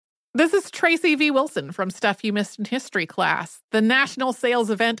This is Tracy V. Wilson from Stuff You Missed in History class. The national sales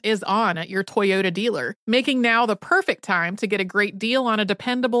event is on at your Toyota dealer, making now the perfect time to get a great deal on a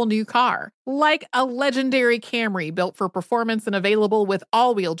dependable new car. Like a legendary Camry built for performance and available with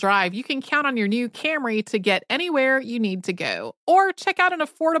all-wheel drive, you can count on your new Camry to get anywhere you need to go. Or check out an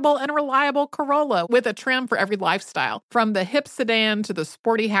affordable and reliable Corolla with a trim for every lifestyle. From the hip sedan to the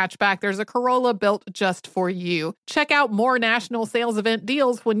sporty hatchback, there's a Corolla built just for you. Check out more national sales event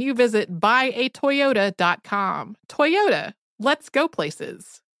deals when you visit buyatoyota.com. Toyota, let's go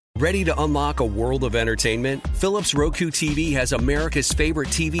places. Ready to unlock a world of entertainment? Philips Roku TV has America's favorite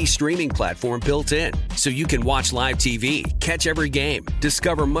TV streaming platform built in, so you can watch live TV, catch every game,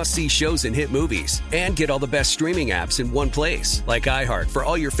 discover must-see shows and hit movies, and get all the best streaming apps in one place, like iHeart for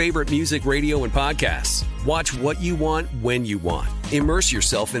all your favorite music, radio, and podcasts. Watch what you want, when you want. Immerse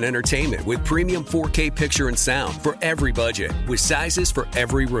yourself in entertainment with premium 4K picture and sound for every budget, with sizes for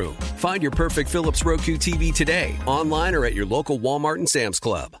every room. Find your perfect Philips Roku TV today, online or at your local Walmart and Sam's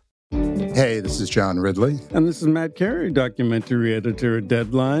Club. Hey, this is John Ridley. And this is Matt Carey, documentary editor at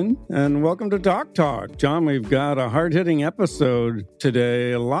Deadline. And welcome to Doc Talk. John, we've got a hard-hitting episode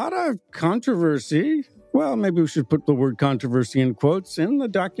today. A lot of controversy. Well, maybe we should put the word controversy in quotes in the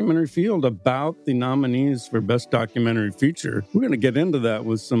documentary field about the nominees for Best Documentary Feature. We're going to get into that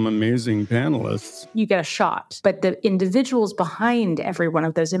with some amazing panelists. You get a shot, but the individuals behind every one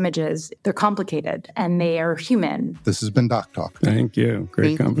of those images, they're complicated and they are human. This has been Doc Talk. Thank you.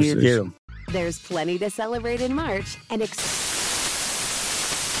 Great conversation. You. There's plenty to celebrate in March and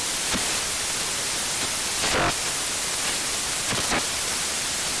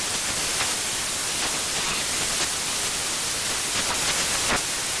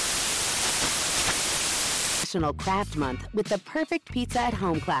National Craft Month with the perfect pizza at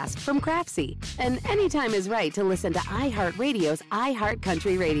home class from Craftsy. And anytime is right to listen to iHeartRadio's iHeart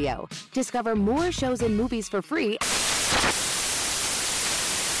Country Radio. Discover more shows and movies for free.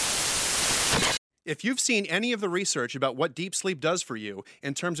 If you've seen any of the research about what deep sleep does for you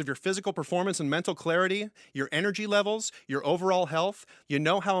in terms of your physical performance and mental clarity, your energy levels, your overall health, you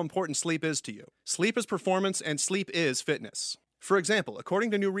know how important sleep is to you. Sleep is performance and sleep is fitness. For example, according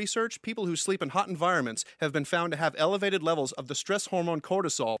to new research, people who sleep in hot environments have been found to have elevated levels of the stress hormone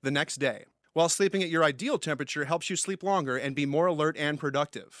cortisol the next day, while sleeping at your ideal temperature helps you sleep longer and be more alert and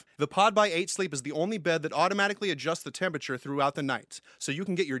productive. The Pod by 8 Sleep is the only bed that automatically adjusts the temperature throughout the night, so you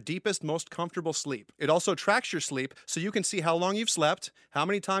can get your deepest, most comfortable sleep. It also tracks your sleep so you can see how long you've slept, how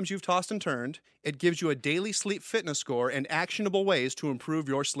many times you've tossed and turned. It gives you a daily sleep fitness score and actionable ways to improve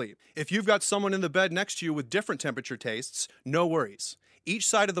your sleep. If you've got someone in the bed next to you with different temperature tastes, no worries. Each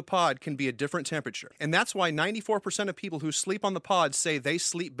side of the pod can be a different temperature, and that's why 94% of people who sleep on the pod say they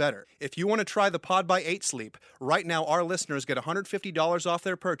sleep better. If you want to try the Pod by 8 Sleep, right now our listeners get $150 off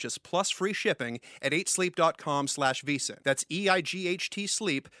their purchase plus free shipping at 8sleep.com/vcent. That's EIGHT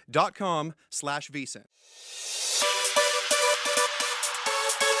sleep.com/vcent.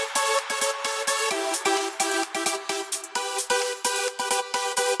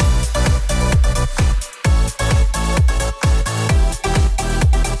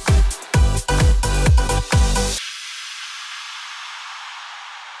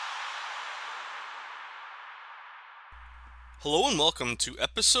 Hello and welcome to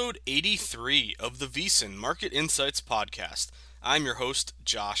episode 83 of the VSiN Market Insights Podcast. I'm your host,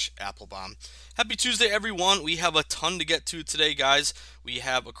 Josh Applebaum. Happy Tuesday, everyone. We have a ton to get to today, guys. We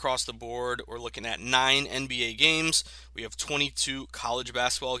have across the board, we're looking at 9 NBA games. We have 22 college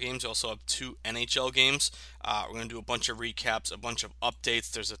basketball games. We also have 2 NHL games. We're going to do a bunch of recaps, a bunch of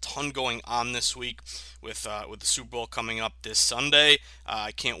updates. There's a ton going on this week with the Super Bowl coming up this Sunday.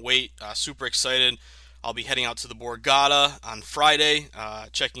 I can't wait. Super excited. I'll be heading out to the Borgata on Friday,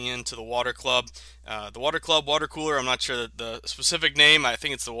 checking into the Water Club. The Water Club, Water Cooler, I'm not sure the specific name. I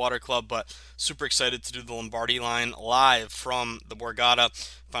think it's the Water Club, but super excited to do the Lombardi line live from the Borgata.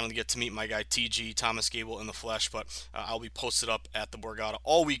 Finally get to meet my guy TG, Thomas Gable, in the flesh, but I'll be posted up at the Borgata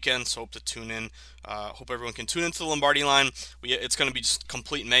all weekend, so hope to tune in. Hope everyone can tune into the Lombardi line. It's going to be just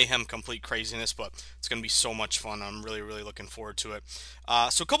complete mayhem, complete craziness, but it's going to be so much fun. I'm really, really looking forward to it.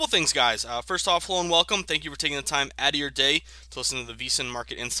 So a couple things, guys. First off, hello and welcome. Thank you for taking the time out of your day to listen to the VSiN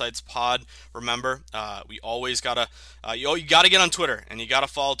Market Insights pod. Remember, we always gotta you gotta get on Twitter and you gotta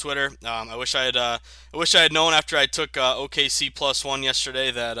follow Twitter. I wish I had known after I took OKC +1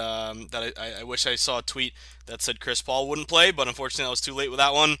 yesterday that I wish I saw a tweet that said Chris Paul wouldn't play, but unfortunately I was too late with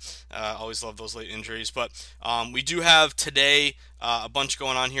that one. Always love those late injuries, but we do have today a bunch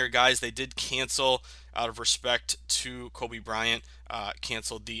going on here, guys. They did cancel out of respect to Kobe Bryant,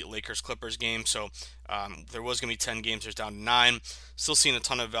 canceled the Lakers-Clippers game, so There was going to be 10 games, there's down to 9. Still seeing a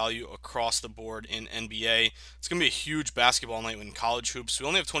ton of value across the board in NBA. It's going to be a huge basketball night in college hoops. We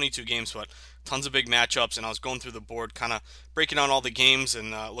only have 22 games, but tons of big matchups, and I was going through the board, kind of breaking down all the games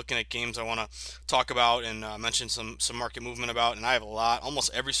and looking at games I want to talk about and mention some market movement about, and I have a lot.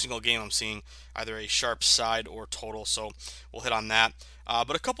 Almost every single game I'm seeing either a sharp side or total, so we'll hit on that.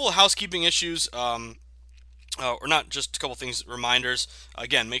 But a couple of housekeeping issues, or not, just a couple things, reminders.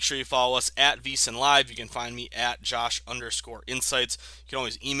 Again, make sure you follow us at VSiN Live. You can find me at Josh_Insights. You can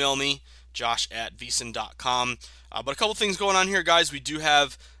always email me, josh@vsin.com. But a couple things going on here, guys. We do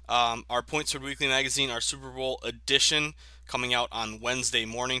have our Points Spread Weekly magazine, our Super Bowl edition, coming out on Wednesday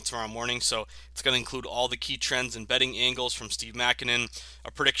morning, tomorrow morning. So it's going to include all the key trends and betting angles from Steve Makinen,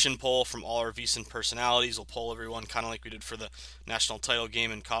 a prediction poll from all our VSiN personalities. We'll poll everyone kind of like we did for the national title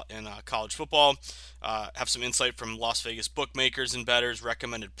game in college football. Have some insight from Las Vegas bookmakers and bettors,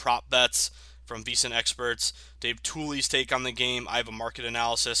 recommended prop bets from VSiN experts, Dave Tooley's take on the game. I have a market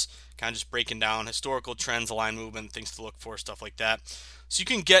analysis, kind of just breaking down historical trends, line movement, things to look for, stuff like that. So you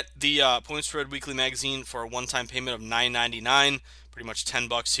can get the Point Spread Weekly magazine for a one-time payment of $9.99, pretty much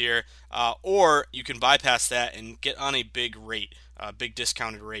 $10 here, or you can bypass that and get on a big rate, big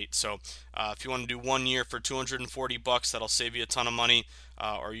discounted rate. So if you want to do 1 year for $240, that'll save you a ton of money,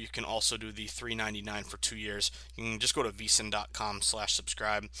 or you can also do the $3.99 for 2 years. You can just go to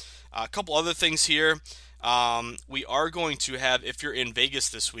vsin.com/subscribe. A couple other things here. We are going to have, if you're in Vegas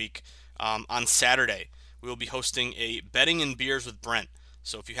this week, on Saturday, we will be hosting a Betting and Beers with Brent.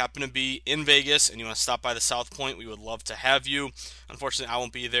 So if you happen to be in Vegas and you want to stop by the South Point, we would love to have you. Unfortunately, I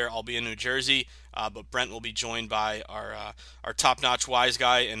won't be there. I'll be in New Jersey, but Brent will be joined by our top-notch wise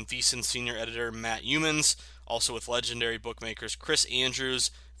guy and VSiN senior editor Matt Humans, also with legendary bookmakers Chris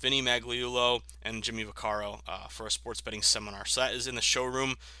Andrews, Vinny Magliulo, and Jimmy Vaccaro for a sports betting seminar. So that is in the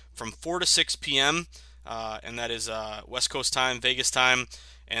showroom from 4 to 6 p.m., and that is West Coast time, Vegas time.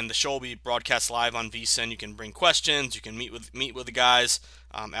 And the show will be broadcast live on VSiN. You can bring questions. You can meet with the guys,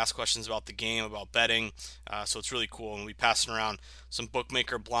 ask questions about the game, about betting. So it's really cool. And we'll be passing around some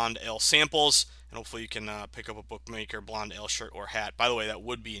Bookmaker Blonde Ale samples. And hopefully you can pick up a Bookmaker Blonde Ale shirt or hat. By the way, that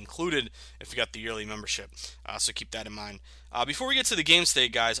would be included if you got the yearly membership. So keep that in mind. Before we get to the game today,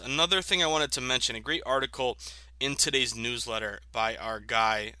 guys, another thing I wanted to mention, a great article in today's newsletter by our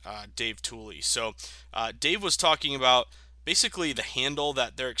guy, Dave Tooley. So Dave was talking about basically the handle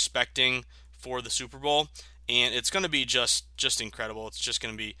that they're expecting for the Super Bowl, and it's going to be just incredible. It's just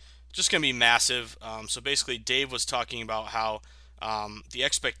going to be massive. So basically, Dave was talking about how the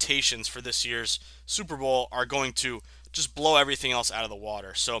expectations for this year's Super Bowl are going to just blow everything else out of the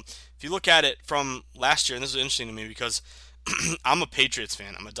water. So if you look at it from last year, and this is interesting to me because I'm a Patriots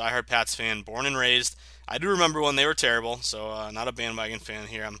fan. I'm a diehard Pats fan, born and raised. I do remember when they were terrible, so not a bandwagon fan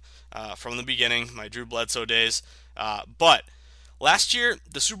here. I'm from the beginning, my Drew Bledsoe days. But last year,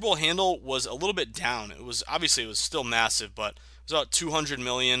 the Super Bowl handle was a little bit down. It was still massive, but it was about $200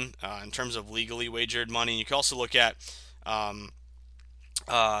 million in terms of legally wagered money. You can also look at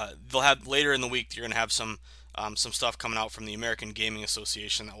they'll have later in the week. You're going to have some stuff coming out from the American Gaming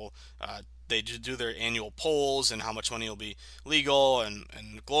Association that will they do their annual polls and how much money will be legal and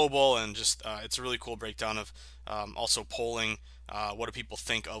global, and just it's a really cool breakdown of also polling. What do people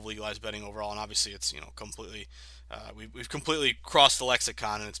think of legalized betting overall? And obviously, it's completely. We've completely crossed the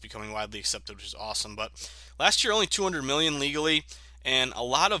lexicon, and it's becoming widely accepted, which is awesome. But last year, only $200 million legally, and a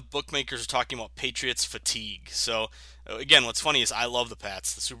lot of bookmakers are talking about Patriots fatigue. So again, what's funny is I love the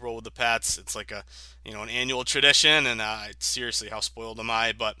Pats. The Super Bowl with the Pats, it's like an annual tradition, and seriously, how spoiled am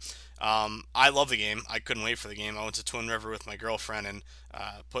I? But I love the game. I couldn't wait for the game. I went to Twin River with my girlfriend and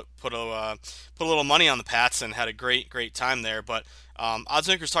put a little money on the Pats and had a great time there. But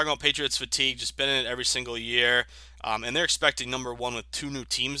oddsmakers talking about Patriots fatigue, just been in it every single year, and they're expecting number one with 2 new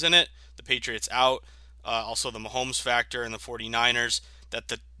teams in it. The Patriots out, also the Mahomes factor and the 49ers. That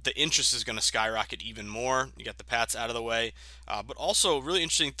the interest is going to skyrocket even more. You got the Pats out of the way, but also a really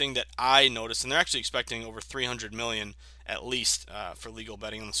interesting thing that I noticed, and they're actually expecting over $300 million at least for legal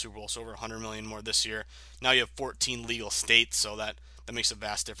betting on the Super Bowl, so over $100 million more this year. Now you have 14 legal states, so that makes a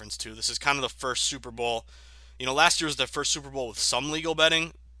vast difference too. This is kind of the first Super Bowl. Last year was the first Super Bowl with some legal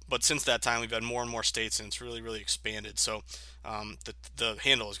betting, but since that time we've had more and more states, and it's really expanded. So the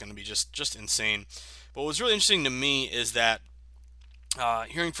handle is going to be just insane. But what's really interesting to me is that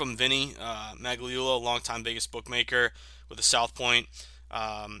hearing from Vinny Magliulo, longtime Vegas bookmaker with the South Point,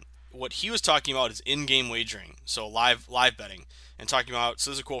 what he was talking about is in-game wagering, so live betting, and talking about,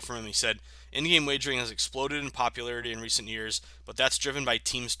 so this is a quote from him. He said, in-game wagering has exploded in popularity in recent years, but that's driven by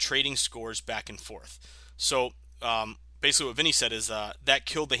teams trading scores back and forth. So basically what Vinny said is that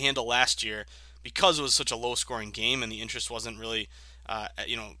killed the handle last year, because it was such a low-scoring game and the interest wasn't really,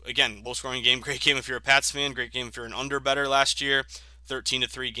 again, low-scoring game, great game if you're a Pats fan, great game if you're an under better last year,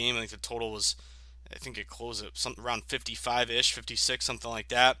 13-3 game. I think the total was, I think it closed at something around 55-ish, 56, something like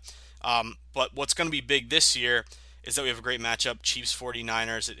that. But what's going to be big this year is that we have a great matchup, Chiefs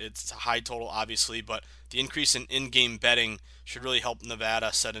 49ers. It's a high total, obviously, but the increase in in-game betting should really help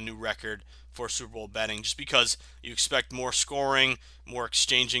Nevada set a new record for Super Bowl betting, just because you expect more scoring, more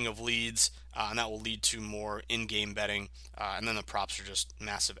exchanging of leads, and that will lead to more in-game betting, and then the props are just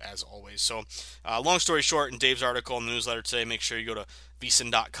massive as always. So long story short, in Dave's article in the newsletter today, make sure you go to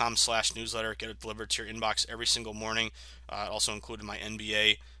vsin.com/newsletter, get it delivered to your inbox every single morning. It also included my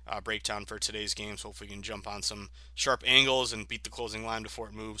NBA breakdown for today's game, so hopefully we can jump on some sharp angles and beat the closing line before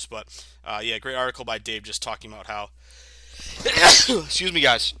it moves. But great article by Dave just talking about how excuse me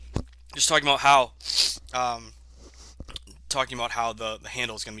guys, just talking about how the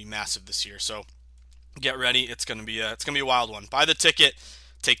handle is going to be massive this year. So get ready, it's going to be a wild one. Buy the ticket,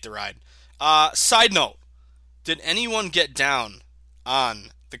 take the ride. Side note, did anyone get down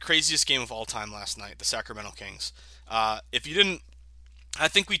on the craziest game of all time last night, the Sacramento Kings? If you didn't, I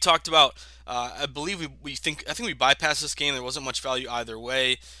think we talked about, I think we bypassed this game. There wasn't much value either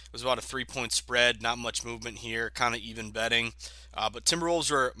way. It was about a 3-point spread, not much movement here, kind of even betting. But Timberwolves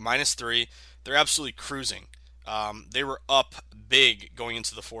were -3. They're absolutely cruising. They were up big going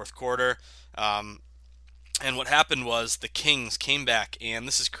into the fourth quarter. And what happened was the Kings came back, and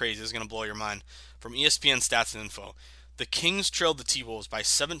this is crazy. This is going to blow your mind. From ESPN Stats and Info, the Kings trailed the T-Wolves by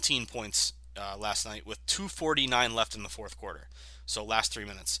 17 points last night with 2:49 left in the fourth quarter. So last 3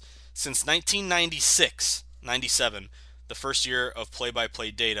 minutes. Since 1996-97, the first year of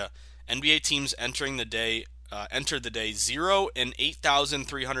play-by-play data, NBA teams entered the day 0 and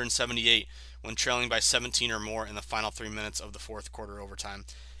 8,378 when trailing by 17 or more in the final 3 minutes of the fourth quarter overtime.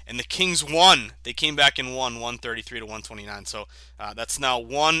 And the Kings won. They came back and won 133-129. So that's now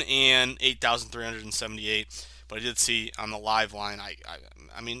 1 and 8,378. But I did see on the live line, I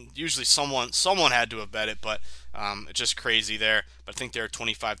mean, usually someone had to have bet it, but it's just crazy there. But I think they were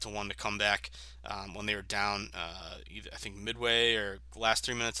 25-1 to come back when they were down, I think midway or last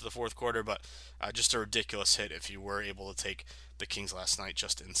 3 minutes of the fourth quarter. But just a ridiculous hit if you were able to take the Kings last night.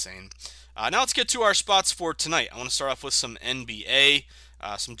 Just insane. Now let's get to our spots for tonight. I want to start off with some NBA.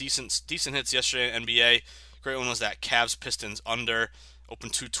 Some decent hits yesterday in NBA. Great one was that Cavs Pistons under, open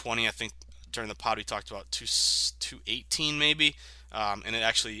 220. I think during the pod we talked about 218 maybe, and it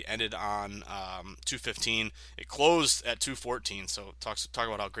actually ended on 215. It closed at 214. So talk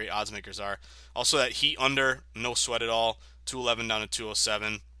about how great odds makers are. Also that Heat under, no sweat at all, 211 down to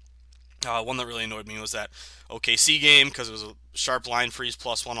 207. One that really annoyed me was that OKC game because it was a sharp line freeze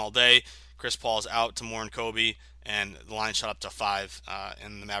 +1 all day. Chris Paul's out to Moore and Kobe, and the line shot up to 5,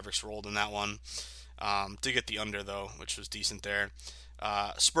 and the Mavericks rolled in that one. Did get the under, though, which was decent there.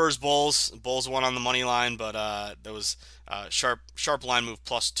 Spurs Bulls won on the money line, but there was sharp line move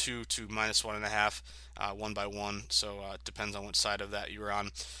 +2 to -1.5, 1-by-1, so it depends on which side of that you were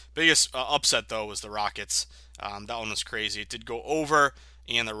on. Biggest upset, though, was the Rockets. That one was crazy. It did go over,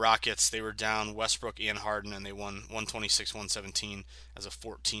 and the Rockets, they were down Westbrook and Harden, and they won 126-117 as a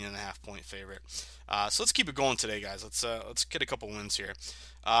 14.5-point favorite. So let's keep it going today, guys. Let's get a couple wins here.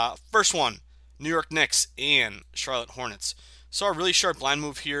 First one, New York Knicks and Charlotte Hornets. Saw a really sharp line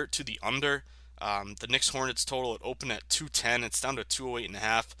move here to the under. The Knicks-Hornets total, it opened at 210. It's down to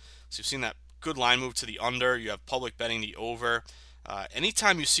 208.5. So you've seen that good line move to the under. You have public betting the over.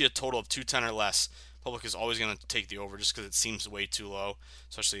 Anytime you see a total of 210 or less, public is always going to take the over just because it seems way too low,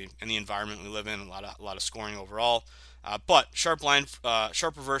 especially in the environment we live in. A lot of scoring overall. But sharp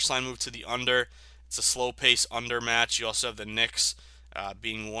reverse line move to the under. It's a slow pace under match. You also have the Knicks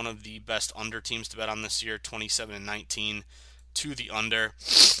being one of the best under teams to bet on this year, 27-19 to the under.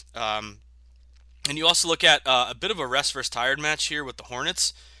 And you also look at a bit of a rest versus tired match here with the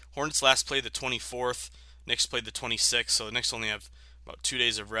Hornets. Hornets last played the 24th. Knicks played the 26th. So the Knicks only have about 2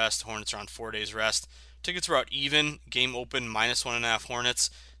 days of rest. Hornets are on 4 days rest. Tickets were out even. Game open -1.5 Hornets.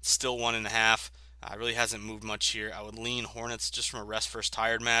 Still 1.5. Really hasn't moved much here. I would lean Hornets just from a rest versus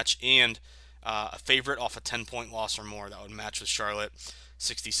tired match, and a favorite off a 10-point loss or more. That would match with Charlotte,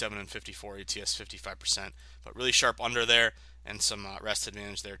 67-54, ATS 55%. But really sharp under there, and some rest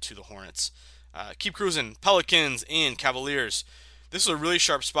advantage there to the Hornets. Keep cruising. Pelicans and Cavaliers. This is a really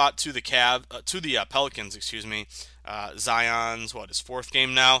sharp spot to the Pelicans. Zion's his fourth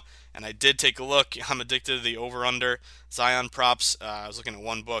game now, and I did take a look. I'm addicted to the over/under Zion props. I was looking at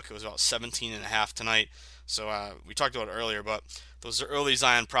one book. It was about 17.5 tonight. So we talked about it earlier, but those are early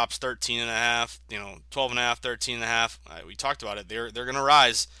Zion props, 13.5, 12.5, 13.5. We talked about it. They're going to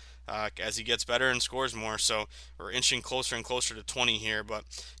rise. as he gets better and scores more. So we're inching closer and closer to 20 here. But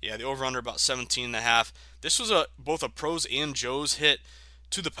yeah, the over-under about 17.5. This was both a pros and Joe's hit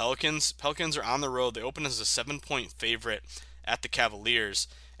to the Pelicans. Pelicans are on the road. They open as a 7-point favorite at the Cavaliers,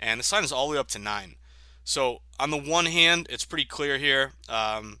 and the line is all the way up to 9. So on the one hand, it's pretty clear here.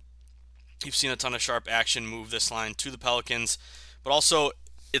 You've seen a ton of sharp action move this line to the Pelicans, but also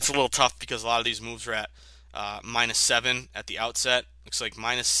it's a little tough because a lot of these moves are at -7 at the outset. Looks like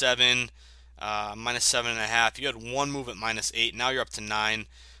 -7, -7.5. You had one move at -8. Now you're up to 9.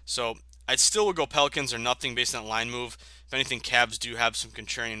 So I still would go Pelicans or nothing based on that line move. If anything, Cavs do have some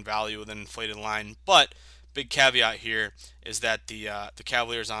contrarian value with an inflated line. But big caveat here is that the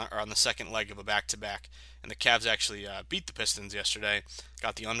Cavaliers are on the second leg of a back-to-back. And the Cavs actually beat the Pistons yesterday,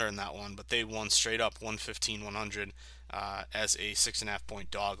 got the under in that one, but they won straight up 115-100 as a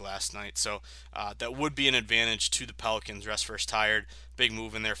 6.5-point dog last night. So that would be an advantage to the Pelicans. Rest first tired, big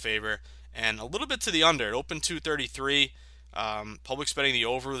move in their favor. And a little bit to the under. It opened 233. Public's betting the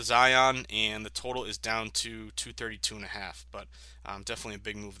over with Zion, and the total is down to 232.5. But definitely a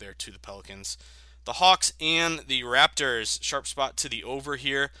big move there to the Pelicans. The Hawks and the Raptors, sharp spot to the over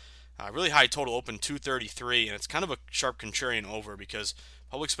here. Really high total, open 233, and it's kind of a sharp contrarian over because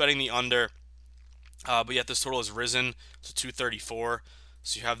public's betting the under, but yet this total has risen to 234.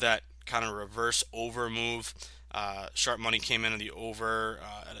 So you have that kind of reverse over move. Sharp money came in on the over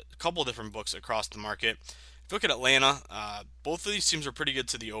at a couple of different books across the market. If you look at Atlanta, both of these teams are pretty good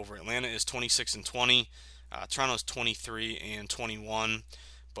to the over. Atlanta is 26-20. Toronto's 23-21.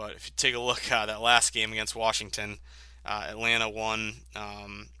 But if you take a look at that last game against Washington, Atlanta won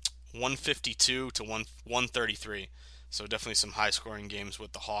 152 to 133. So definitely some high-scoring games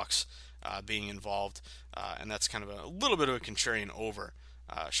with the Hawks being involved, and that's kind of a little bit of a contrarian over,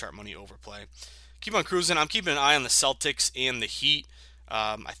 sharp money overplay. Keep on cruising. I'm keeping an eye on the Celtics and the Heat.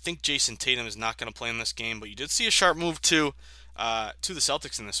 I think Jason Tatum is not going to play in this game, but you did see a sharp move to the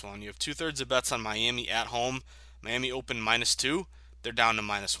Celtics in this one. You have 2/3 of bets on Miami at home. Miami opened -2. They're down to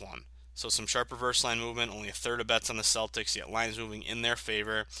 -1. So some sharp reverse line movement, only 1/3 of bets on the Celtics, yet lines moving in their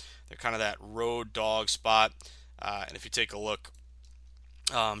favor. They're kind of that road dog spot. And if you take a look,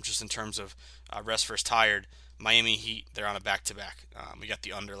 just in terms of rest versus tired, Miami Heat, they're on a back-to-back. We got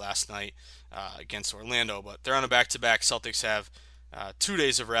the under last night against Orlando, but they're on a back-to-back. Celtics have 2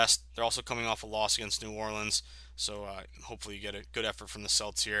 days of rest. They're also coming off a loss against New Orleans, so hopefully you get a good effort from the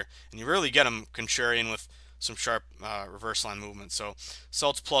Celts here. And you rarely get them contrarian with some sharp reverse line movement. So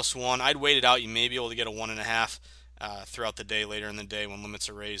Celts +1. I'd wait it out. You may be able to get a 1.5 throughout the day, later in the day when limits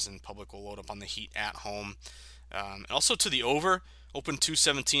are raised and public will load up on the Heat at home. And also to the over, open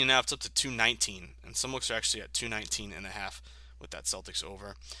 217.5, it's up to 219. And some looks are actually at 219.5 with that Celtics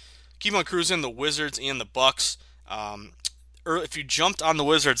over. Keep on cruising, the Wizards and the Bucks. If you jumped on the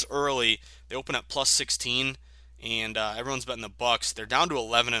Wizards early, they open at +16. And everyone's betting the Bucks. They're down to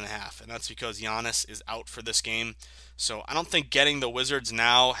 11.5, and that's because Giannis is out for this game. So I don't think getting the Wizards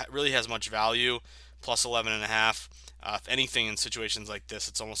now really has much value. +11.5. If anything, in situations like this,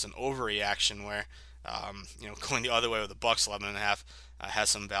 it's almost an overreaction where going the other way with the Bucks 11.5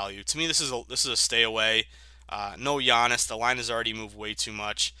 has some value. To me, this is a stay away. No Giannis. The line has already moved way too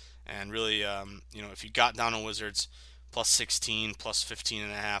much, and really, if you got down on Wizards +16,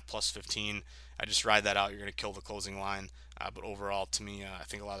 +15.5, +15. I just ride that out. You're going to kill the closing line. But overall, to me, I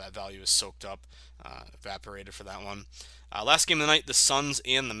think a lot of that value is soaked up, evaporated for that one. Last game of the night, the Suns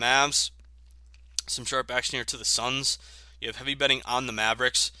and the Mavs. Some sharp action here to the Suns. You have heavy betting on the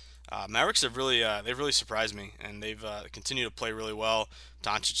Mavericks. Mavericks have they've really surprised me, and they've continued to play really well.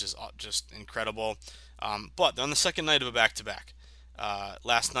 Doncic is just incredible. But they're on the second night of a back-to-back.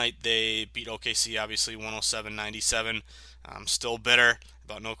 Last night they beat OKC, obviously 107-97. I'm still bitter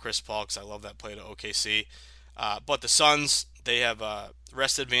about no Chris Paul because I love that play to OKC. But the Suns, they have a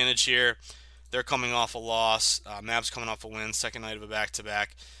rest advantage here. They're coming off a loss. Mavs coming off a win, second night of a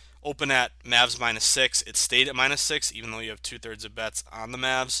back-to-back. Open at Mavs -6. It stayed at -6, even though you have 2/3 of bets on the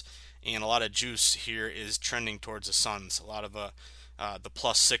Mavs. And a lot of juice here is trending towards the Suns. A lot of the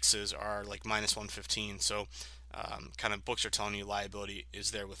 +6s are like -115. So kind of books are telling you liability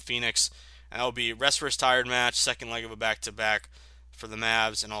is there with Phoenix. And that will be rest versus tired match, second leg of a back-to-back for the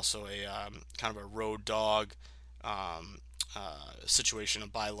Mavs, and also a kind of a road dog situation, a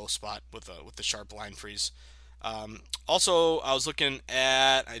buy low spot with the sharp line freeze. Also, I was looking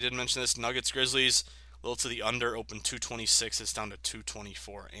at, I did mention this, Nuggets Grizzlies, a little to the under, open 226, it's down to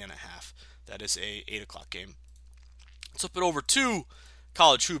 224.5. That is a 8 o'clock game. Let's flip it over to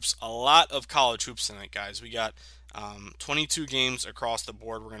college hoops. A lot of college hoops tonight, guys. We got 22 games across the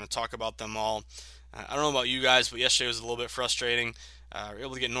board. We're going to talk about them all. I don't know about you guys, but yesterday was a little bit frustrating. Were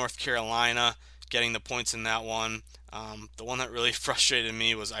able to get North Carolina, getting the points in that one. The one that really frustrated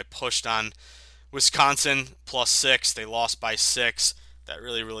me was I pushed on Wisconsin +6. They lost by 6. That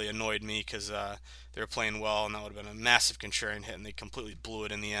really, really annoyed me because they were playing well, and that would have been a massive contrarian hit, and they completely blew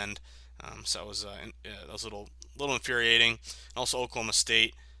it in the end. So that was a little infuriating. And also Oklahoma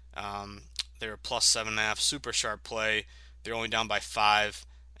State, they were +7.5. Super sharp play. They're only down by 5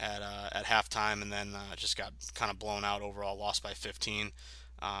 at halftime, and then just got kind of blown out overall, lost by 15.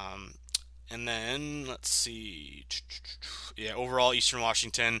 And then let's see, overall Eastern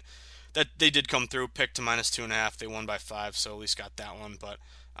Washington, that they did come through, picked to -2.5. They won by 5, so at least got that one. But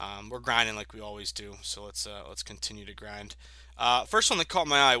we're grinding like we always do, so let's continue to grind. First one that caught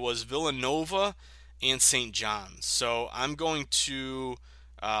my eye was Villanova and St. John's. So I'm going to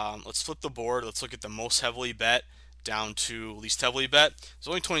let's flip the board. Let's look at the most heavily bet down to least heavily bet. There's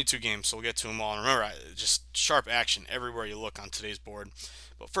only 22 games, so we'll get to them all. And remember, just sharp action everywhere you look on today's board.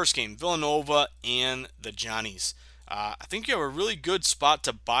 But first game, Villanova and the Johnnies. I think you have a really good spot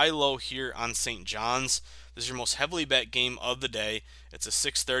to buy low here on St. John's. This is your most heavily bet game of the day. It's a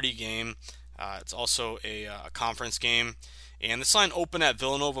 6:30 game. It's also a conference game. And this line opened at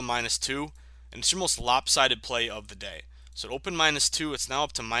Villanova -2, and it's your most lopsided play of the day. So it opened -2. It's now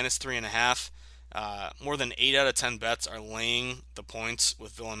up to -3.5. More than 8 out of 10 bets are laying the points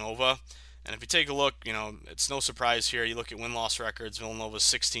with Villanova. And if you take a look, it's no surprise here. You look at win-loss records. Villanova's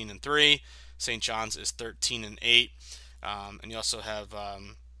 16-3. St. John's is 13-8. And you also have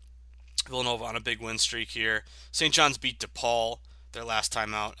Villanova on a big win streak here. St. John's beat DePaul their last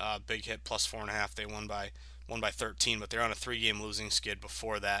time out. Big hit, +4.5. They won by 13, but they're on a 3-game losing skid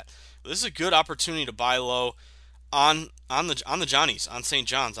before that. This is a good opportunity to buy low on the Johnnies, on St.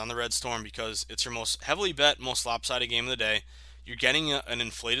 John's, on the Red Storm, because it's your most heavily bet, most lopsided game of the day. You're getting an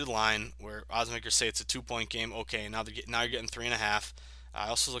inflated line where oddsmakers say it's a 2-point game. Okay, now you're getting 3.5.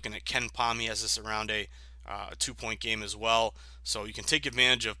 Also looking at Ken Pom, he has this around a 2-point game as well. So you can take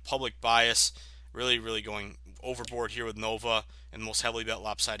advantage of public bias, really, really going overboard here with Nova, and the most heavily bet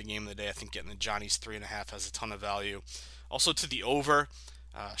lopsided game of the day. I think getting the Johnnies 3.5 has a ton of value. Also to the over,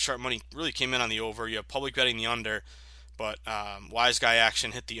 sharp money really came in on the over. You have public betting the under, but wise guy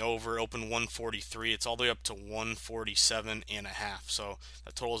action hit the over, opened 143. It's all the way up to 147.5. So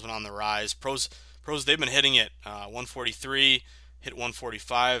that total has been on the rise. Pros they've been hitting it 143. Hit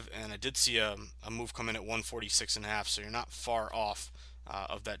 145, and I did see a move come in at 146.5, so you're not far off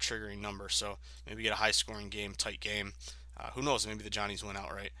of that triggering number. So maybe get a high-scoring game, tight game. Who knows? Maybe the Johnnies win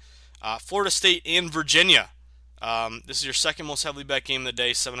outright. Florida State and Virginia. This is your second most heavily bet game of the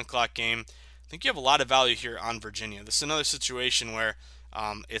day, 7 o'clock game. I think you have a lot of value here on Virginia. This is another situation where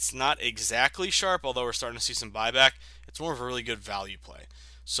it's not exactly sharp, although we're starting to see some buyback. It's more of a really good value play.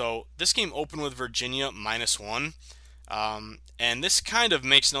 So this game opened with Virginia -1. And this kind of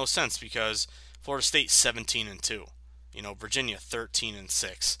makes no sense because Florida State 17-2, Virginia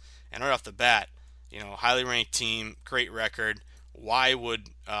 13-6, and right off the bat, highly ranked team, great record. Why would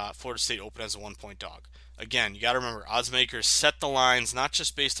Florida State open as a 1-point dog? Again, you got to remember, odds makers set the lines not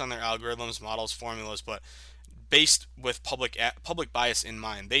just based on their algorithms, models, formulas, but based with public bias in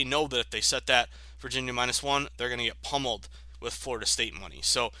mind. They know that if they set that Virginia -1, they're going to get pummeled with Florida State money.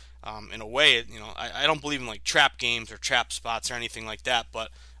 So in a way, I don't believe in like trap games or trap spots or anything like that,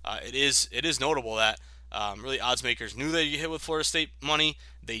 but it is notable that really odds makers knew that you hit with Florida State money.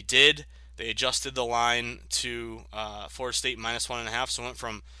 They did. They adjusted the line to Florida State -1.5, so it went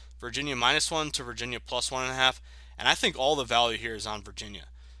from Virginia -1 to Virginia +1.5, and I think all the value here is on Virginia.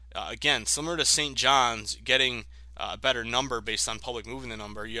 Again, similar to St. John's, getting a better number based on public moving the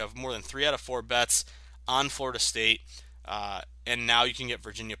number. You have more than 3 out of 4 bets on Florida State. And now you can get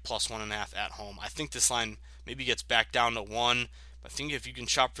Virginia +1.5 at home. I think this line maybe gets back down to 1, but I think if you can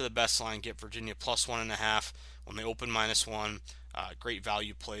shop for the best line, get Virginia +1.5 when they open -1. Great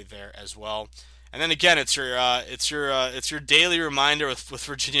value play there as well. And then again, it's your daily reminder with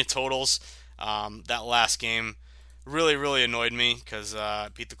Virginia totals. That last game really, really annoyed me because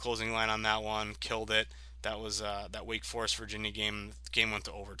beat the closing line on that one, killed it. That was that Wake Forest Virginia game. The game went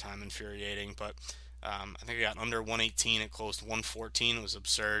to overtime, infuriating, but. I think I got under 118. It closed 114. It was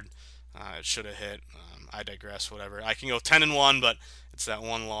absurd. It should have hit. I digress. Whatever. I can go 10-1, but it's that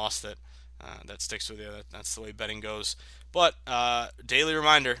one loss that sticks with you. That's the way betting goes. But daily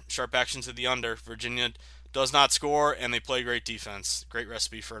reminder: sharp action to the under. Virginia does not score, and they play great defense. Great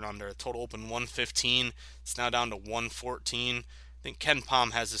recipe for an under. Total open 115. It's now down to 114. I think Ken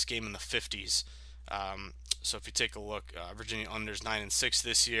Pom has this game in the 50s. So if you take a look, Virginia unders 9-6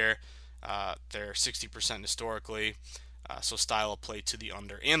 this year. They're 60% historically, so style of play to the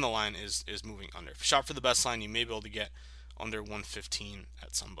under, and the line is moving under. If you shop for the best line, you may be able to get under 115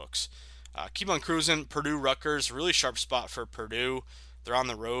 at some books. Keep on cruising. Purdue, Rutgers, really sharp spot for Purdue. They're on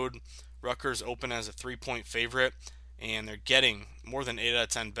the road. Rutgers open as a 3-point favorite, and they're getting more than 8 out of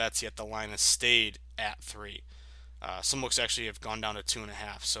 10 bets, yet the line has stayed at 3. Some books actually have gone down to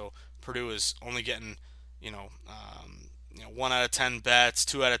 2.5. So Purdue is only getting, 1 out of 10 bets,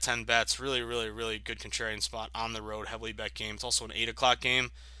 2 out of 10 bets. Really, really, really good contrarian spot on the road, heavily bet game. It's also an 8 o'clock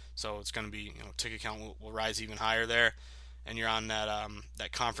game, so it's going to be, ticket count will rise even higher there. And you're on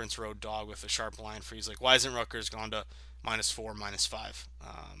that conference road dog with a sharp line freeze. Like, why isn't Rutgers gone to -4, -5?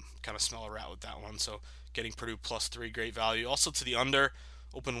 Kind of smell a rat with that one. So getting Purdue +3, great value. Also to the under,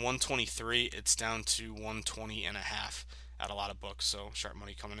 open 123. It's down to 120.5 at a lot of books. So sharp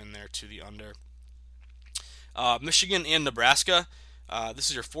money coming in there to the under. Michigan and Nebraska. This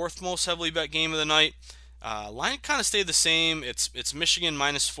is your 4th most heavily bet game of the night. Line kind of stayed the same. It's Michigan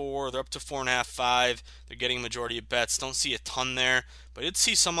 -4. They're up to 4.5, 5. They're getting a majority of bets. Don't see a ton there, but I did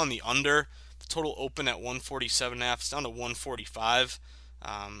see some on the under. The total open at 147.5. It's down to 145.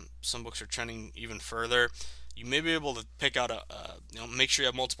 Some books are trending even further. You may be able to pick out make sure you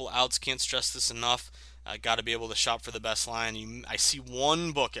have multiple outs. Can't stress this enough. Got to be able to shop for the best line. I see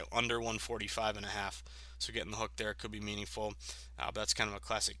one book at under 145.5. So getting the hook there could be meaningful. But that's kind of a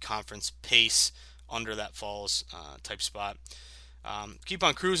classic conference pace under that falls type spot. Keep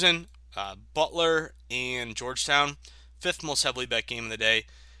on cruising. Butler and Georgetown, 5th most heavily bet game of the day.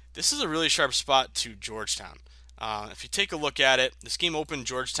 This is a really sharp spot to Georgetown. If you take a look at it, this game opened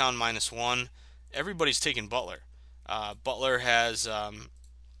Georgetown -1. Everybody's taking Butler. Butler has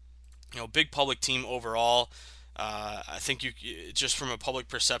big public team overall. I think just from a public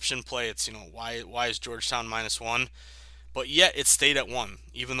perception play, it's why is Georgetown -1? But yet it stayed at 1,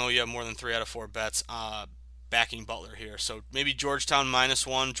 even though you have more than 3 out of 4 bets backing Butler here. So maybe Georgetown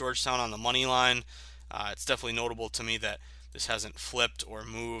 -1, Georgetown on the money line. It's definitely notable to me that this hasn't flipped or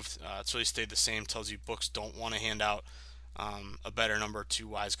moved. It's really stayed the same. Tells you books don't want to hand out a better number to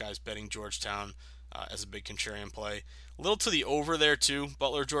wise guys betting Georgetown as a big contrarian play. A little to the over there too.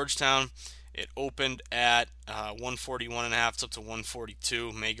 Butler, Georgetown. It opened at 141.5. It's up to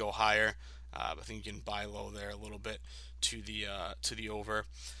 142. May go higher. I think you can buy low there a little bit to the over.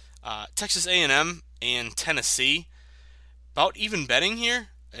 Texas A&M and Tennessee, about even betting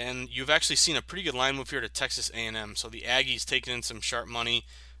here, and you've actually seen a pretty good line move here to Texas A&M. So the Aggies taking in some sharp money.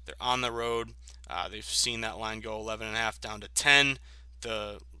 They're on the road. They've seen that line go 11.5 down to 10.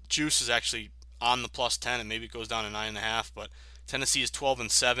 The juice is actually on the +10, and maybe it goes down to 9.5. But Tennessee is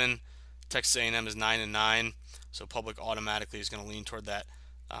 12-7. Texas A&M is 9-9. So public automatically is going to lean toward that.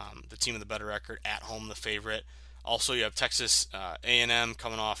 The team with the better record at home, the favorite. Also, you have Texas A&M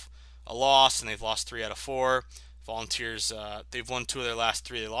coming off a loss, and they've lost 3 out of 4. Volunteers, they've won 2 of their last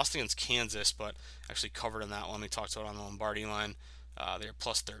 3. They lost against Kansas, but actually covered in that one. We talked about it on the Lombardi line. They're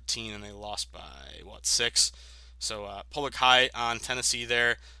 +13, and they lost by, 6? So public high on Tennessee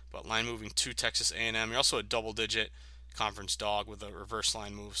there, but line moving to Texas A&M. You're also a double-digit conference dog with a reverse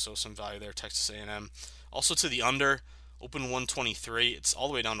line move, so some value there, Texas A&M. Also to the under, open 123. It's all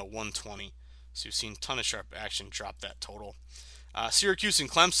the way down to 120. So you've seen a ton of sharp action drop that total. Syracuse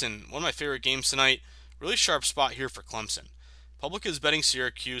and Clemson, one of my favorite games tonight. Really sharp spot here for Clemson. Public is betting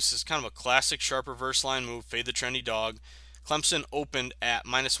Syracuse. It's kind of a classic sharp reverse line move, fade the trendy dog. Clemson opened at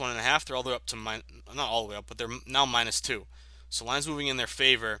 -1.5. They're all the way up to, not all the way up, but they're now -2. So lines moving in their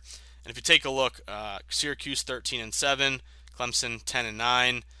favor. And if you take a look, Syracuse 13-7, Clemson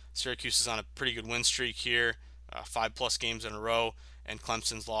 10-9. Syracuse is on a pretty good win streak here, 5+ games in a row, and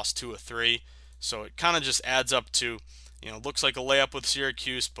Clemson's lost 2 of 3. So it kind of just adds up to, looks like a layup with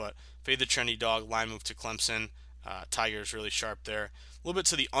Syracuse, but fade the trendy dog, line move to Clemson. Tigers really sharp there. A little bit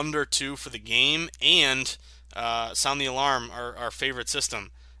to the under 2 for the game, and sound the alarm, our favorite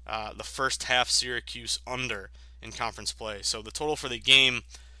system, the first half Syracuse under in conference play. So the total for the game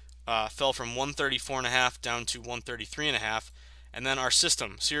fell from 134.5 down to 133.5. And then our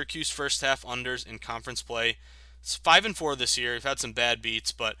system, Syracuse first half unders in conference play. It's 5-4 this year. We've had some bad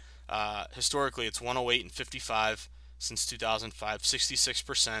beats, but historically it's 108 and 55 since 2005,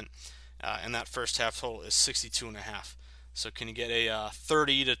 66%. And that first half total is 62.5. So can you get a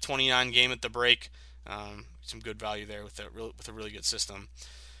 30-29 game at the break? Some good value there with a really good system.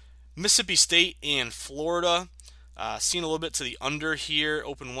 Mississippi State and Florida. Seen a little bit to the under here.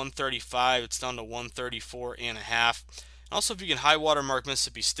 Open 135. It's down to 134.5. Also, if you can high water mark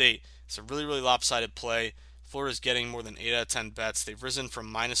Mississippi State, it's a really, really lopsided play. Florida's getting more than 8 out of 10 bets. They've risen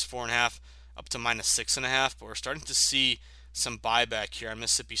from -4.5 up to -6.5, but we're starting to see some buyback here on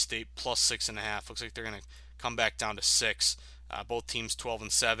Mississippi State +6.5. Looks like they're going to come back down to 6. Both teams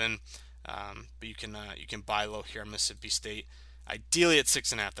 12-7. But you can buy low here on Mississippi State. Ideally at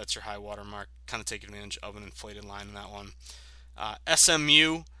 6.5, that's your high water mark. Kind of take advantage of an inflated line in that one.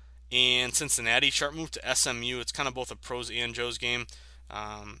 SMU and Cincinnati. Sharp move to SMU. It's kind of both a pros and Joe's game.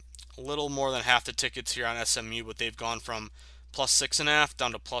 A little more than half the tickets here on SMU, but they've gone from plus 6.5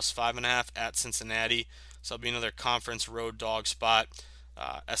 down to plus 5.5 at Cincinnati. So it'll be another conference road dog spot.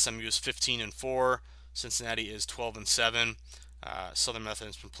 SMU is 15-4. Cincinnati is 12-7. Southern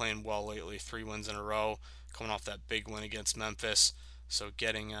Method's been playing well lately, 3 wins in a row, coming off that big win against Memphis. So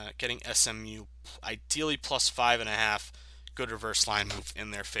getting SMU ideally plus 5.5, good reverse line move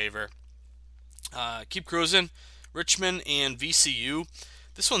in their favor. Keep cruising. Richmond and VCU.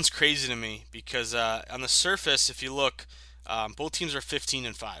 This one's crazy to me because on the surface, if you look, both teams are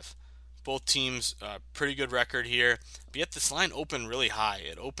 15-5. Both teams pretty good record here, but yet this line opened really high.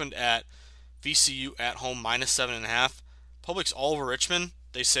 It opened at VCU at home minus 7.5. Public's all over Richmond.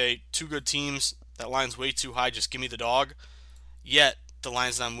 They say 2 good teams. That line's way too high. Just give me the dog. Yet the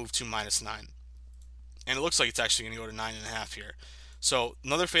line's now moved to minus 9, and it looks like it's actually going to go to 9.5 here. So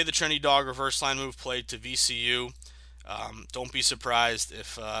another fade the trendy dog reverse line move played to VCU. Don't be surprised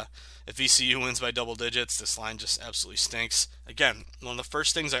if VCU wins by double digits. This line just absolutely stinks. Again, one of the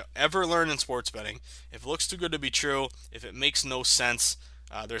first things I ever learned in sports betting: if it looks too good to be true, if it makes no sense,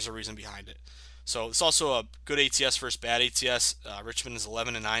 there's a reason behind it. So it's also a good ATS versus bad ATS. Richmond is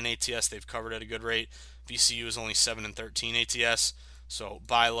 11-9 ATS. They've covered at a good rate. VCU is only 7-13 ATS. So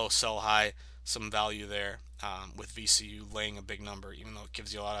buy low, sell high. Some value there with VCU laying a big number, even though it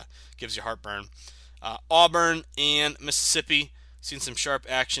gives you heartburn. Auburn and Mississippi, seen some sharp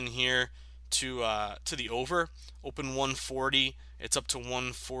action here to the over. Open 140, it's up to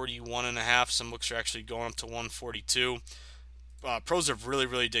 141.5. Some books are actually going up to 142. Pros have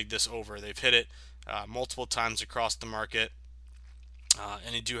really digged this over. They've hit it multiple times across the market,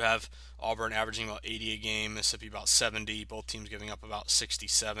 and they do have Auburn averaging about 80 a game, Mississippi about 70. Both teams giving up about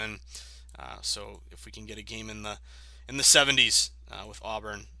 67. So if we can get a game in the 70s with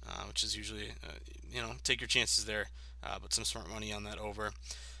Auburn, which is usually take your chances there, but some smart money on that over.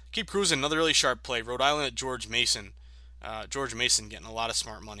 Keep cruising. Another really sharp play. Rhode Island at George Mason. George Mason getting a lot of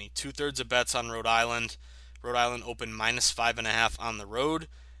smart money. 2/3 of bets on Rhode Island. Rhode Island opened minus 5.5 on the road,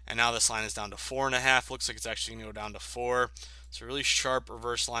 and now this line is down to 4.5. Looks like it's actually going to go down to 4. It's a really sharp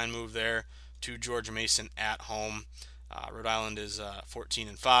reverse line move there to George Mason at home. Rhode Island is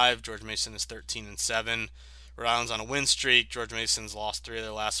 14-5. George Mason is 13-7. Rhode Island's on a win streak. George Mason's lost 3 of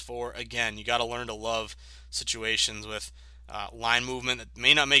their last 4. Again, you got to learn to love situations with line movement that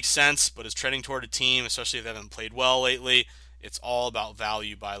may not make sense, but is trending toward a team, especially if they haven't played well lately. It's all about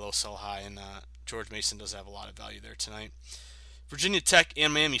value, buy low, sell high, and George Mason does have a lot of value there tonight. Virginia Tech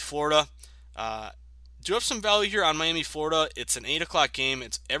and Miami, Florida. Do have some value here on Miami, Florida. It's an 8 o'clock game.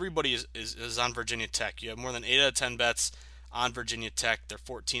 Everybody is on Virginia Tech. You have more than 8 out of 10 bets on Virginia Tech. They're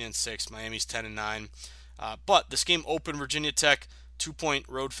 14-6. Miami's 10-9. But this game opened Virginia Tech 2-point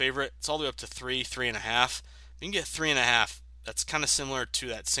road favorite. It's all the way up to 3.5. You can get 3.5. That's kind of similar to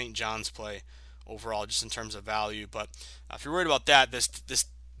that St. John's play overall, just in terms of value. But if you're worried about that,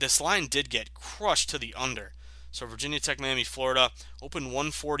 this line did get crushed to the under. So Virginia Tech, Miami, Florida, open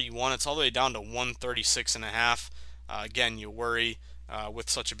 141. It's all the way down to 136.5. Again, you worry with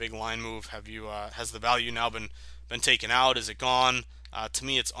such a big line move. Has the value now been taken out? Is it gone? To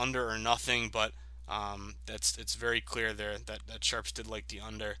me, it's under or nothing. But it's very clear there that Sharps did like the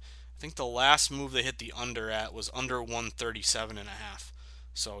under. I think the last move they hit the under at was under 137.5.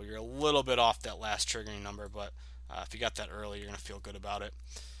 So you're a little bit off that last triggering number, but if you got that early, you're going to feel good about it.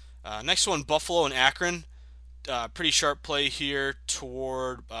 Next one, Buffalo and Akron. Pretty sharp play here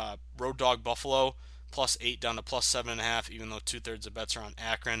toward Road Dog Buffalo, +8 down to +7.5, even though 2/3 of bets are on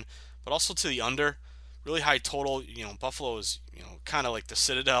Akron. But also to the under, really high total. Buffalo is kind of like the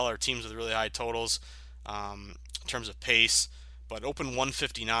Citadel, or teams with really high totals in terms of pace. But open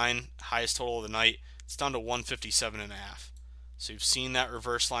 159, highest total of the night. It's down to 157.5. So you've seen that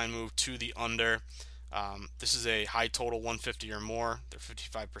reverse line move to the under. This is a high total 150 or more. They're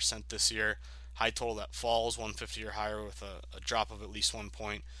 55% this year. High total that falls 150 or higher with a drop of at least 1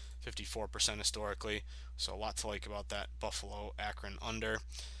 point, 54% historically. So a lot to like about that Buffalo Akron under.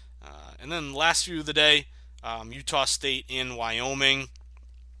 And then last few of the day, Utah State in Wyoming.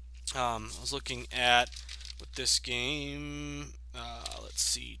 I was looking at with this game. Let's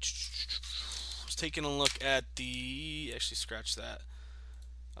see. I was taking a look at actually scratch that.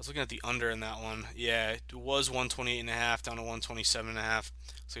 I was looking at the under in that one. Yeah, it was 128.5 down to 127.5.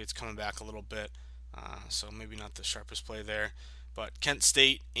 Looks like it's coming back a little bit. So maybe not the sharpest play there. But Kent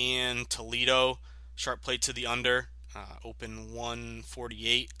State and Toledo, sharp play to the under. Open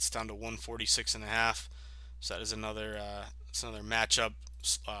 148. It's down to 146.5. So that is another matchup,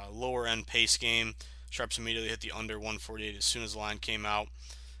 lower end pace game. Sharps immediately hit the under 148 as soon as the line came out.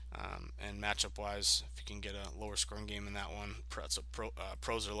 And matchup wise, if you can get a lower scoring game in that one, that's what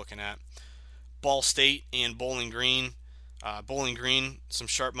pros are looking at. Ball State and Bowling Green. Bowling Green, some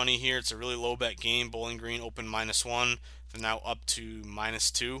sharp money here. It's a really low bet game. Bowling Green opened -1. They're now up to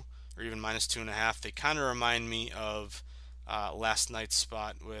 -2 or even -2.5. They kind of remind me of last night's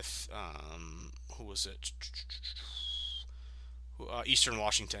spot with, who was it? Eastern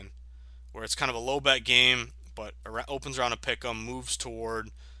Washington, where it's kind of a low bet game, but opens around a pick'em, moves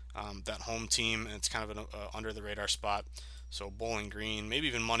toward that home team, and it's kind of an under the radar spot. So Bowling Green, maybe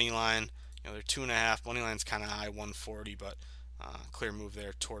even money line. They're 2.5. Money line's kind of high, 140, but clear move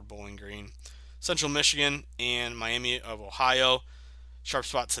there toward Bowling Green. Central Michigan and Miami of Ohio. Sharp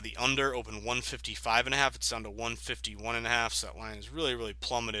spot to the under, open 155.5. It's down to 151.5. So that line is really, really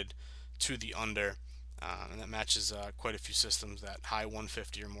plummeted to the under. And that matches quite a few systems, that high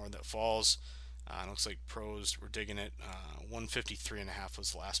 150 or more that falls. It looks like pros were digging it. 153.5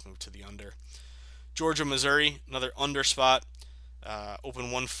 was the last move to the under. Georgia, Missouri, another under spot.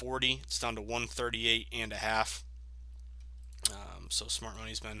 Open 140. It's down to 138.5. So smart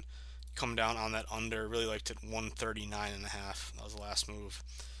money's been come down on that under. Really liked it 139.5. That was the last move.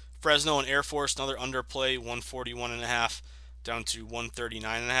 Fresno and Air Force, another underplay, 141.5 down to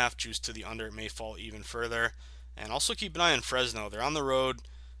 139.5. Juice to the under. It may fall even further. And also keep an eye on Fresno. They're on the road.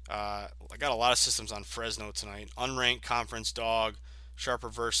 I got a lot of systems on Fresno tonight. Unranked conference dog, sharp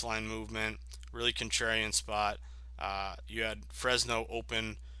reverse line movement, really contrarian spot. You had Fresno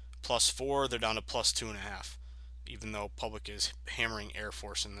open +4. They're down to +2.5. Even though public is hammering Air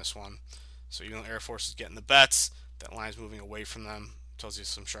Force in this one. So even though Air Force is getting the bets, that line's moving away from them. Tells you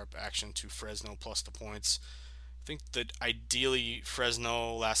some sharp action to Fresno plus the points. I think that ideally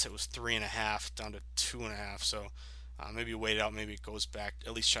Fresno last hit was 3.5 down to 2.5. So maybe wait it out. Maybe it goes back.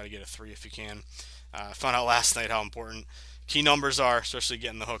 At least try to get a 3 if you can. I found out last night how important key numbers are, especially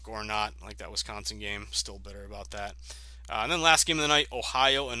getting the hook or not. Like that Wisconsin game. Still bitter about that. And then last game of the night,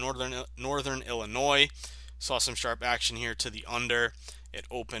 Ohio and Northern Illinois. Saw some sharp action here to the under. It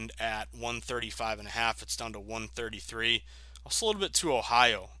opened at 135.5. It's down to 133. Also a little bit to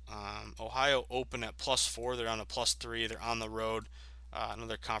Ohio. Ohio opened at +4. They're down to +3. They're on the road.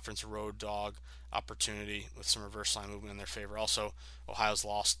 Another conference road dog opportunity with some reverse line movement in their favor. Also, Ohio's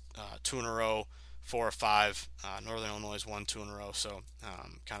lost 2 in a row, 4 or 5. Northern Illinois has won 2 in a row. So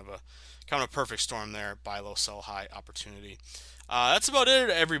kind of a perfect storm there. Buy low, sell high opportunity. That's about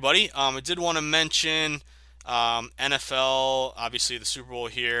it, everybody. I did want to mention NFL, obviously the Super Bowl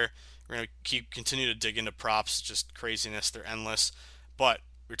here. We're going to continue to dig into props, just craziness. They're endless. But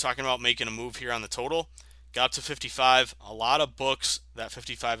we're talking about making a move here on the total. Got up to 55. A lot of books, that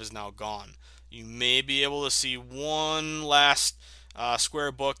 55 is now gone. You may be able to see one last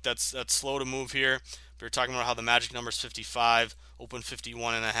square book that's slow to move here. But we're talking about how the magic number is 55, open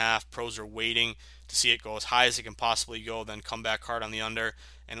 51.5. Pros are waiting to see it go as high as it can possibly go, then come back hard on the under.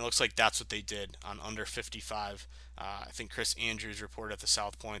 And it looks like that's what they did on under 55. I think Chris Andrews reported at the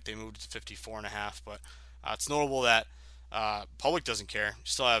South Point. They moved to 54.5. But it's notable that public doesn't care. You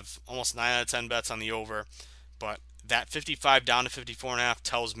still have almost 9 out of 10 bets on the over. But that 55 down to 54.5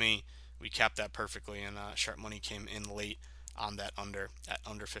 tells me we capped that perfectly. And sharp money came in late on that under, at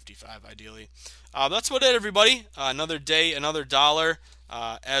under 55 ideally. That's about it, everybody. Another day, another dollar.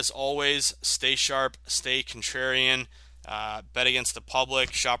 As always, stay sharp, stay contrarian. Bet against the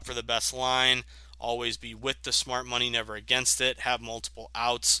public, shop for the best line, always be with the smart money, never against it, have multiple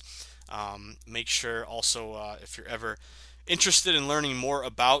outs. Make sure also if you're ever interested in learning more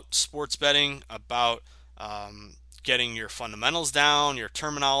about sports betting, about getting your fundamentals down, your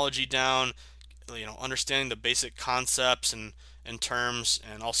terminology down, understanding the basic concepts and terms,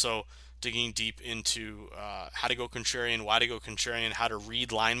 and also digging deep into how to go contrarian, why to go contrarian, how to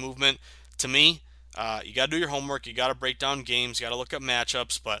read line movement. To me, you got to do your homework. You got to break down games. You got to look up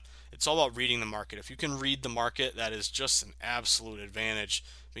matchups. But it's all about reading the market. If you can read the market, that is just an absolute advantage.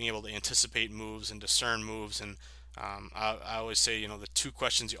 Being able to anticipate moves and discern moves. And I always say, the 2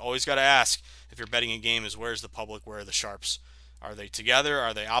 questions you always got to ask if you're betting a game is where's the public, where are the sharps? Are they together?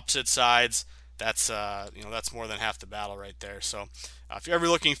 Are they opposite sides? That's that's more than half the battle right there. So if you're ever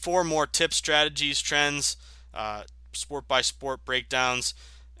looking for more tips, strategies, trends, sport by sport breakdowns,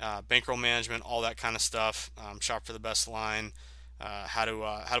 bankroll management, all that kind of stuff. Shop for the best line. How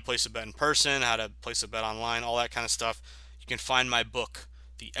to place a bet in person, how to place a bet online, all that kind of stuff. You can find my book,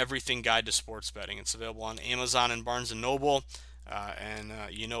 The Everything Guide to Sports Betting. It's available on Amazon and Barnes & Noble.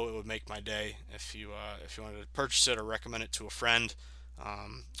 You know it would make my day if you wanted to purchase it or recommend it to a friend. I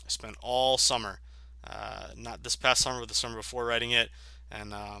spent all summer, not this past summer, but the summer before, writing it,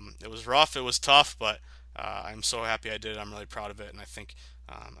 and it was rough, it was tough, but I'm so happy I did it. I'm really proud of it, and I think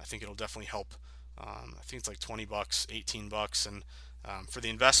it'll definitely help. I think it's like $20, $18, and for the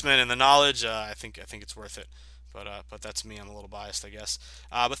investment and the knowledge, I think it's worth it. But that's me. I'm a little biased, I guess.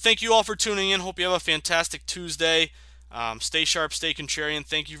 But thank you all for tuning in. Hope you have a fantastic Tuesday. Stay sharp, stay contrarian.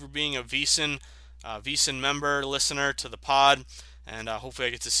 Thank you for being a VSiN member, listener to the pod. And hopefully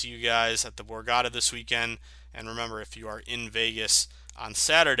I get to see you guys at the Borgata this weekend. And remember, if you are in Vegas on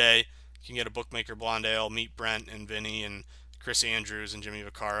Saturday, you can get a Bookmaker Blonde Ale, meet Brent and Vinny and Chris Andrews and Jimmy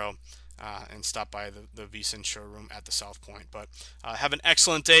Vaccaro, and stop by the VSiN showroom at the South Point. But have an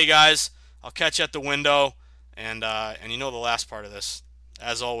excellent day, guys. I'll catch you at the window. And you know the last part of this.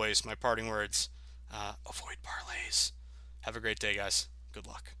 As always, my parting words, avoid parlays. Have a great day, guys. Good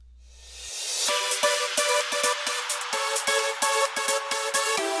luck.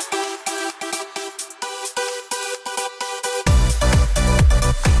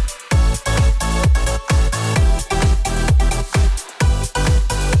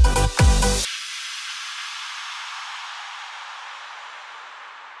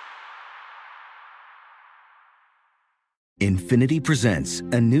 Infinity presents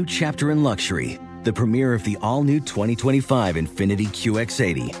a new chapter in luxury, the premiere of the all-new 2025 Infinity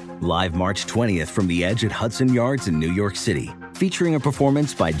QX80, live March 20th from the Edge at Hudson Yards in New York City, featuring a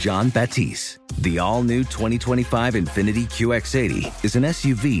performance by John Batiste. The all-new 2025 Infinity QX80 is an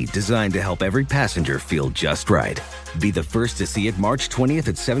SUV designed to help every passenger feel just right. Be the first to see it March 20th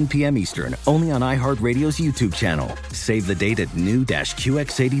at 7 p.m. Eastern, only on iHeartRadio's YouTube channel. Save the date at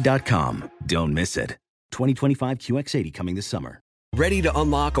new-QX80.com. Don't miss it. 2025 QX80 coming this summer. Ready to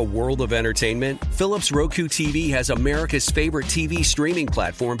unlock a world of entertainment? Philips Roku TV has America's favorite TV streaming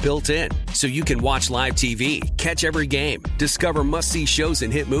platform built in, so you can watch live TV, catch every game, discover must-see shows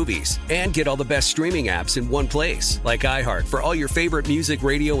and hit movies, and get all the best streaming apps in one place, like iHeart for all your favorite music,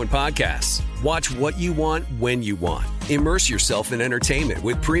 radio, and podcasts. Watch what you want, when you want. Immerse yourself in entertainment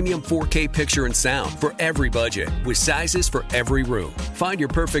with premium 4K picture and sound for every budget, with sizes for every room. Find your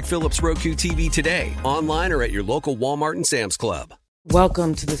perfect Philips Roku TV today, online or at your local Walmart and Sam's Club.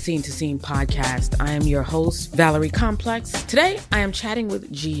 Welcome to the Scene to Scene podcast. I am your host, Valerie Complex. Today, I am chatting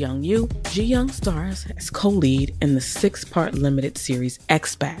with Ji Young Yoo. Ji Young stars as co-lead in the 6-part limited series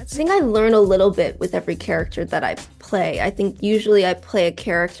Expats. I think I learn a little bit with every character that I play. I think usually I play a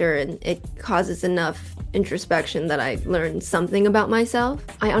character and it causes enough introspection that I learn something about myself.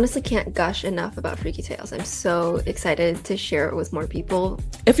 I honestly can't gush enough about Freaky Tales. I'm so excited to share it with more people.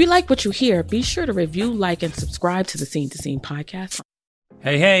 If you like what you hear, be sure to review, like, and subscribe to the Scene to Scene podcast.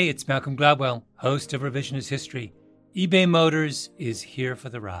 Hey, it's Malcolm Gladwell, host of Revisionist History. eBay Motors is here for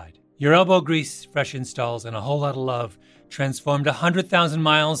the ride. Your elbow grease, fresh installs, and a whole lot of love transformed 100,000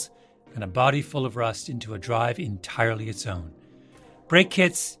 miles and a body full of rust into a drive entirely its own. Brake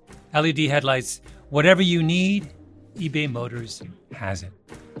kits, LED headlights, whatever you need, eBay Motors has it.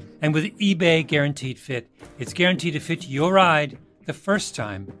 And with eBay Guaranteed Fit, it's guaranteed to fit your ride the first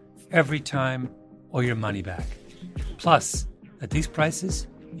time, every time, or your money back. Plus, at these prices,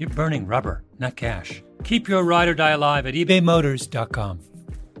 you're burning rubber, not cash. Keep your ride or die alive at ebaymotors.com.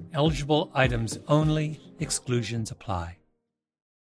 Eligible items only. Exclusions apply.